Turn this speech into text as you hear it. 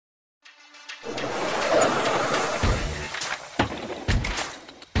This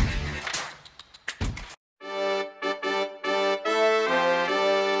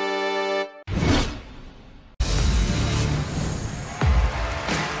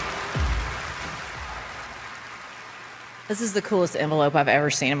is the coolest envelope I've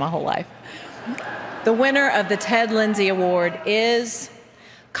ever seen in my whole life. The winner of the Ted Lindsay Award is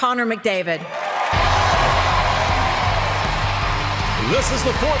Connor McDavid. This is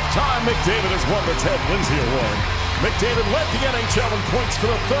the 4th time McDavid has won the Ted Lindsay Award. McDavid led the NHL in points for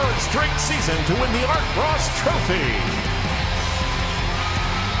the 3rd straight season to win the Art Ross Trophy.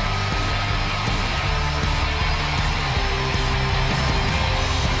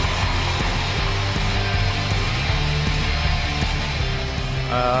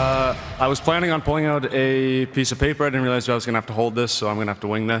 I was planning on pulling out a piece of paper. I didn't realize I was going to have to hold this, so I'm going to have to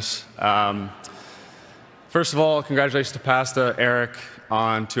wing this. First of all, congratulations to Pasta, Eric,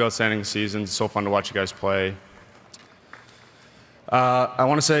 on 2 outstanding seasons. It's so fun to watch you guys play. I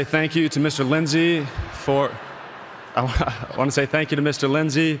want to say thank you to Mr. Lindsay for. I want to say thank you to Mr.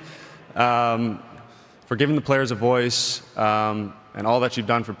 Lindsay for giving the players a voice and all that you've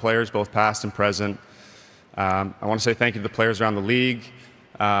done for players, both past and present. I want to say thank you to the players around the league.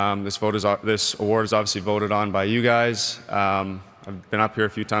 This award is obviously voted on by you guys. I've been up here a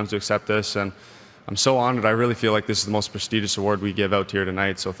few times to accept this, and I'm so honored. I really feel like this is the most prestigious award we give out here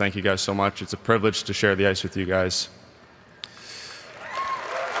tonight, so thank you guys so much. It's a privilege to share the ice with you guys.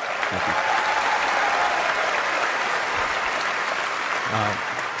 Thank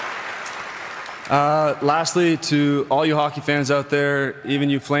you. Lastly, to all you hockey fans out there, even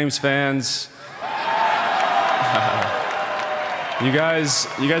you Flames fans, you guys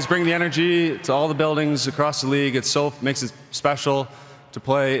bring the energy to all the buildings across the league. It makes it special to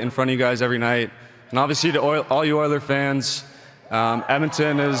play in front of you guys every night. And obviously to all you Oiler fans,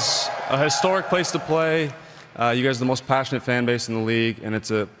 Edmonton is a historic place to play. You guys are the most passionate fan base in the league, and it's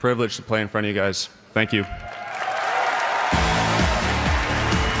a privilege to play in front of you guys. Thank you.